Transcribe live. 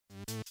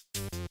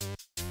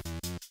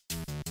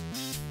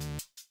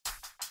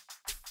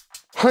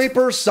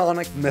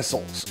Hypersonic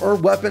missiles, or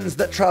weapons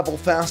that travel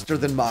faster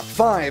than Mach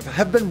 5,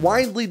 have been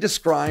widely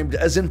described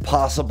as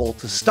impossible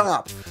to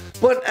stop.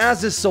 But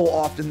as is so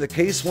often the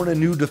case when a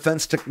new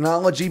defense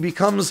technology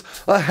becomes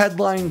a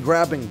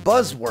headline-grabbing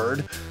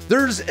buzzword,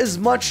 there's as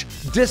much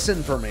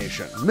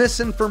disinformation,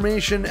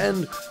 misinformation,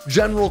 and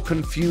general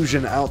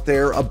confusion out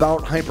there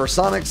about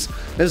hypersonics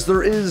as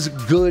there is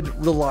good,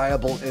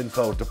 reliable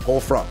info to pull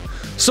from.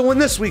 So in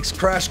this week's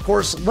Crash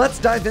Course, let's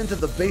dive into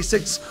the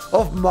basics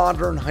of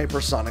modern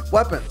hypersonic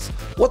weapons,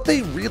 what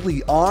they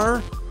really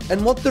are,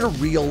 and what their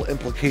real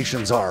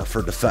implications are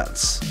for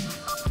defense.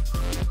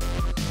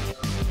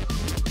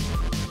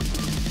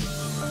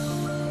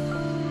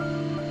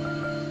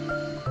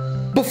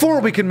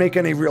 Before we can make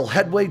any real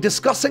headway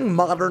discussing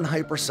modern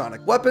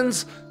hypersonic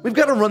weapons, we've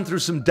got to run through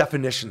some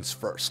definitions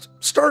first,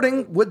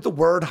 starting with the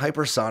word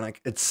hypersonic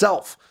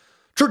itself.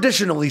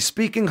 Traditionally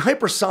speaking,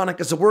 hypersonic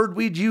is a word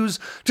we'd use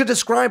to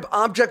describe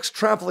objects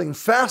traveling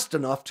fast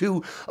enough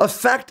to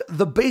affect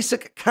the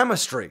basic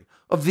chemistry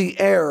of the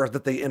air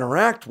that they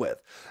interact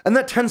with, and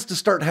that tends to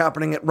start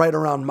happening at right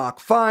around Mach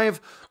 5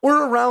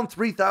 or around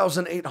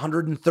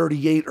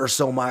 3,838 or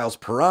so miles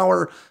per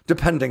hour,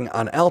 depending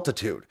on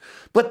altitude.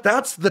 But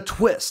that's the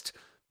twist.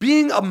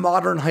 Being a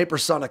modern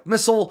hypersonic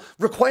missile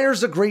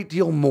requires a great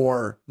deal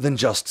more than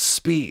just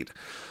speed.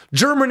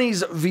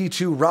 Germany's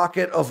V-2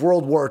 rocket of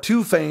World War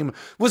II fame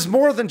was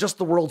more than just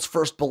the world's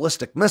first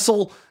ballistic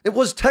missile. It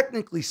was,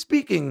 technically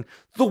speaking,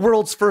 the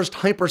world's first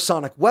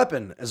hypersonic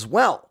weapon as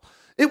well.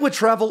 It would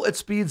travel at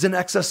speeds in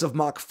excess of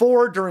Mach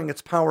 4 during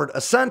its powered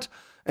ascent,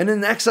 and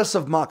in excess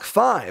of Mach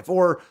 5,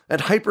 or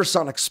at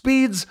hypersonic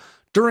speeds,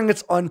 during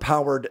its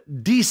unpowered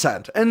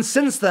descent. And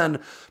since then,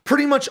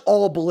 pretty much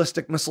all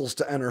ballistic missiles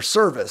to enter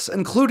service,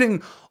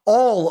 including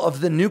all of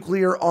the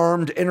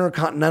nuclear-armed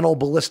intercontinental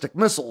ballistic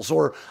missiles,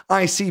 or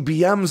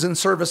ICBMs, in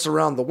service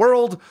around the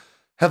world,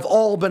 have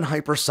all been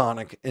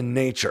hypersonic in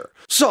nature.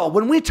 So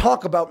when we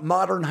talk about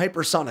modern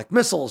hypersonic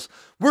missiles,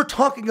 we're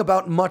talking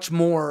about much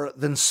more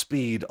than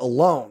speed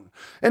alone.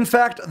 In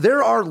fact,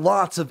 there are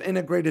lots of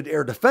integrated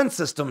air defense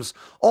systems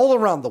all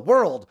around the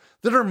world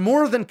that are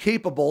more than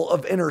capable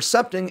of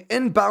intercepting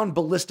inbound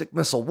ballistic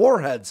missile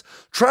warheads,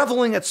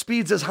 traveling at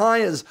speeds as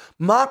high as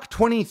Mach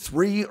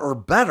 23 or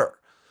better.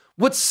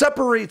 What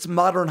separates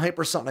modern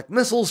hypersonic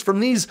missiles from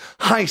these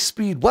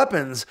high-speed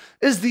weapons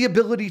is the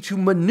ability to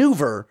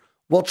maneuver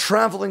while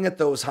traveling at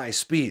those high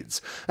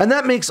speeds, and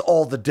that makes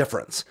all the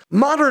difference.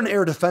 Modern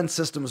air defense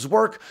systems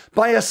work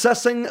by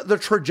assessing the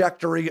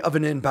trajectory of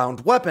an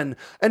inbound weapon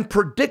and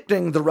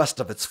predicting the rest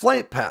of its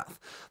flight path.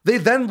 They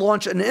then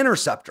launch an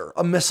interceptor,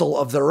 a missile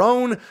of their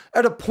own,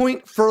 at a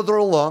point further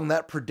along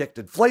that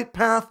predicted flight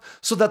path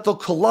so that they'll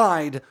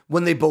collide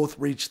when they both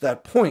reach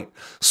that point,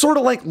 sort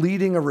of like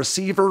leading a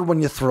receiver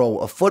when you throw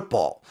a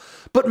football.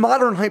 But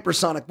modern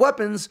hypersonic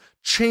weapons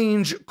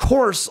change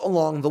course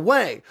along the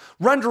way,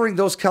 rendering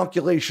those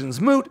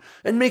calculations moot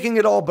and making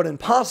it all but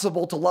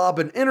impossible to lob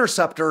an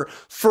interceptor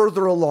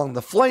further along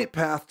the flight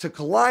path to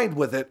collide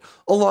with it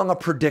along a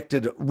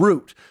predicted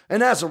route.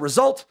 And as a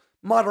result,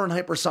 modern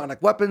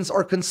hypersonic weapons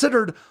are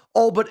considered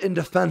all but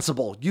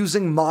indefensible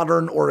using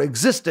modern or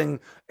existing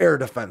air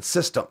defense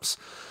systems.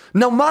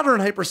 Now,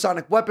 modern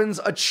hypersonic weapons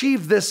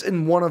achieve this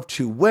in one of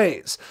two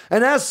ways,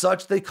 and as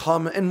such, they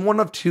come in one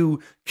of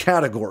two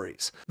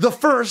categories. The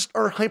first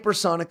are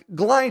hypersonic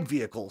glide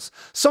vehicles,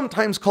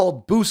 sometimes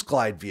called boost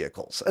glide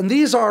vehicles, and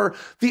these are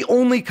the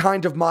only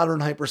kind of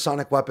modern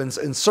hypersonic weapons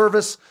in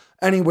service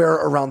anywhere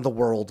around the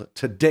world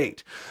to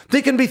date.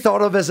 They can be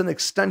thought of as an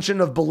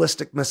extension of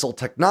ballistic missile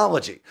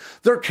technology.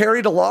 They're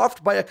carried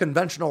aloft by a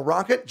conventional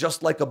rocket,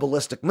 just like a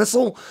ballistic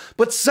missile,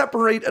 but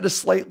separate at a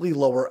slightly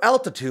lower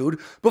altitude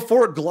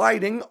before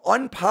gliding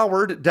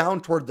unpowered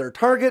down toward their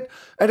target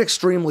at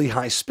extremely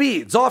high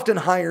speeds, often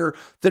higher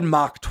than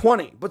Mach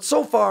 20. But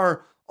so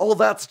far, all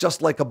that's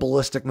just like a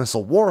ballistic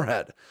missile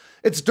warhead.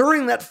 It's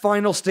during that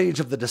final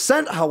stage of the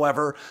descent,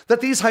 however,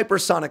 that these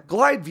hypersonic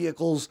glide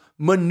vehicles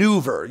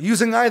maneuver,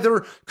 using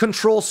either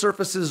control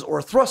surfaces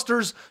or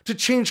thrusters to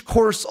change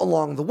course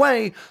along the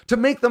way to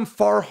make them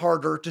far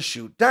harder to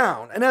shoot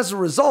down. And as a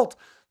result,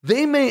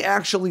 they may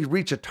actually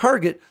reach a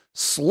target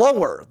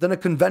slower than a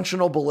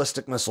conventional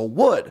ballistic missile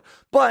would,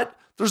 but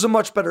there's a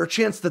much better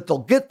chance that they'll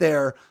get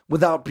there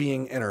without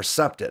being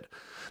intercepted.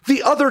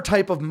 The other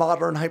type of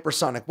modern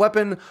hypersonic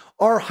weapon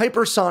are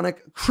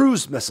hypersonic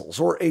cruise missiles,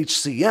 or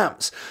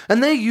HCMs,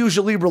 and they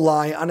usually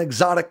rely on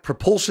exotic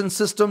propulsion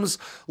systems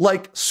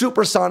like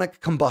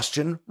supersonic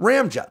combustion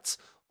ramjets,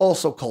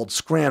 also called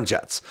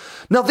scramjets.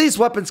 Now, these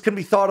weapons can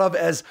be thought of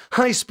as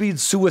high-speed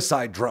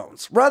suicide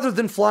drones. Rather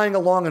than flying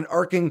along an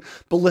arcing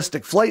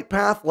ballistic flight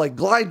path like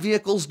glide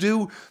vehicles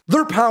do,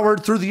 they're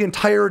powered through the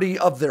entirety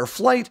of their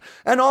flight,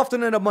 and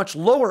often at a much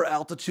lower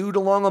altitude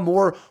along a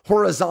more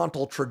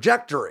horizontal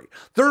trajectory.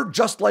 They're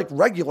just like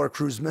regular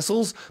cruise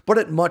missiles, but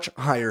at much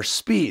higher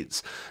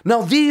speeds.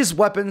 Now, these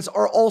weapons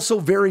are also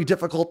very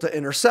difficult to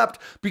intercept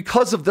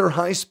because of their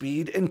high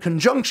speed in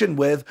conjunction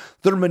with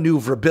their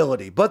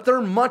maneuverability, but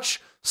they're much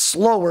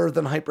slower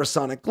than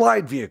hypersonic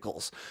glide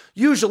vehicles,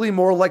 usually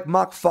more like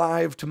Mach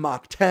 5 to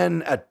Mach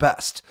 10 at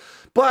best.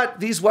 But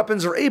these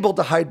weapons are able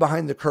to hide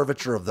behind the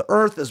curvature of the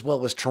Earth as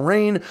well as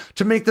terrain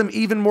to make them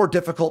even more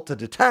difficult to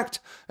detect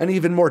and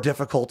even more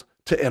difficult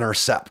to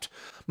intercept.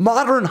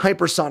 Modern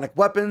hypersonic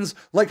weapons,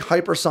 like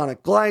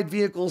hypersonic glide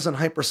vehicles and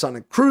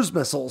hypersonic cruise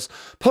missiles,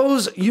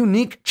 pose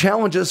unique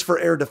challenges for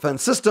air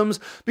defense systems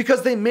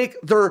because they make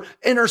their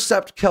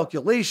intercept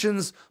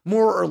calculations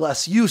more or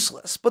less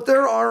useless. But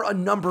there are a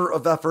number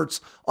of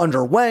efforts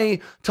underway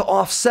to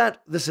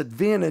offset this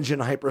advantage in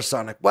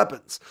hypersonic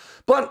weapons.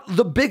 But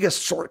the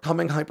biggest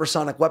shortcoming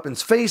hypersonic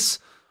weapons face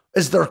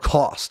is their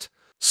cost.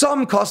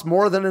 Some cost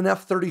more than an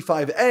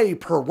F-35A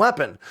per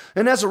weapon,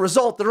 and as a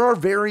result, there are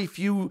very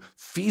few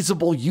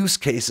feasible use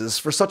cases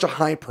for such a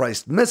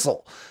high-priced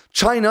missile.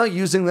 China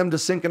using them to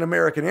sink an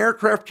American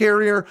aircraft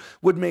carrier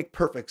would make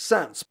perfect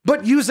sense,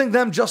 but using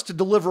them just to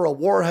deliver a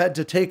warhead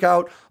to take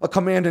out a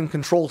command and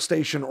control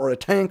station or a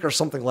tank or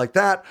something like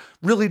that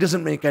really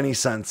doesn't make any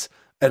sense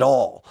at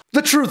all.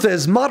 The truth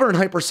is, modern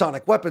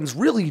hypersonic weapons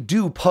really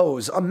do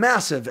pose a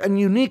massive and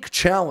unique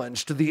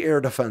challenge to the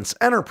air defense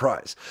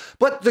enterprise,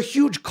 but the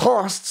huge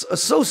costs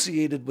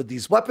associated with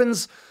these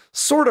weapons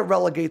sort of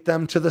relegate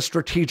them to the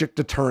strategic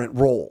deterrent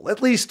role,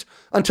 at least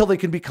until they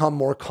can become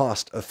more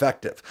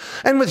cost-effective.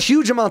 And with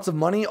huge amounts of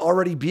money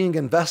already being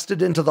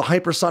invested into the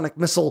hypersonic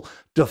missile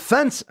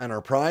defense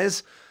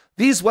enterprise,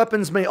 these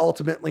weapons may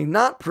ultimately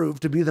not prove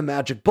to be the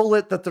magic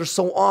bullet that they're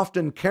so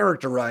often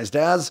characterized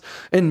as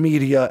in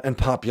media and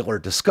popular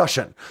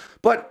discussion.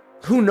 But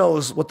who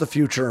knows what the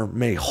future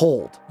may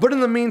hold. But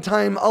in the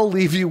meantime, I'll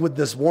leave you with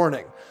this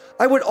warning.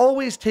 I would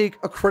always take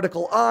a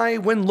critical eye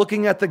when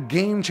looking at the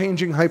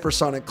game-changing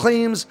hypersonic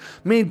claims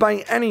made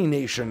by any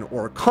nation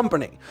or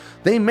company.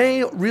 They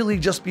may really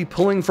just be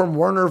pulling from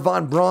Wernher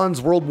von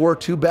Braun's World War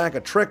II bag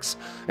of tricks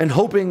and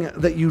hoping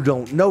that you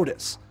don't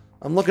notice.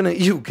 I'm looking at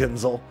you,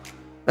 Kinzel.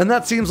 And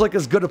that seems like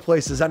as good a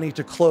place as any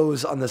to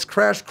close on this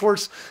crash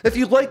course. If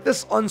you like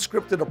this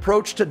unscripted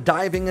approach to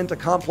diving into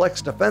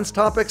complex defense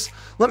topics,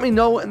 let me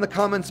know in the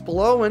comments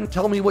below and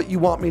tell me what you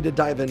want me to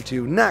dive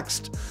into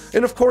next.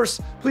 And of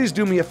course, please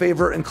do me a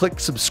favor and click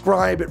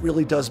subscribe. It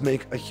really does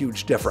make a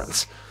huge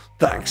difference.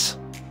 Thanks.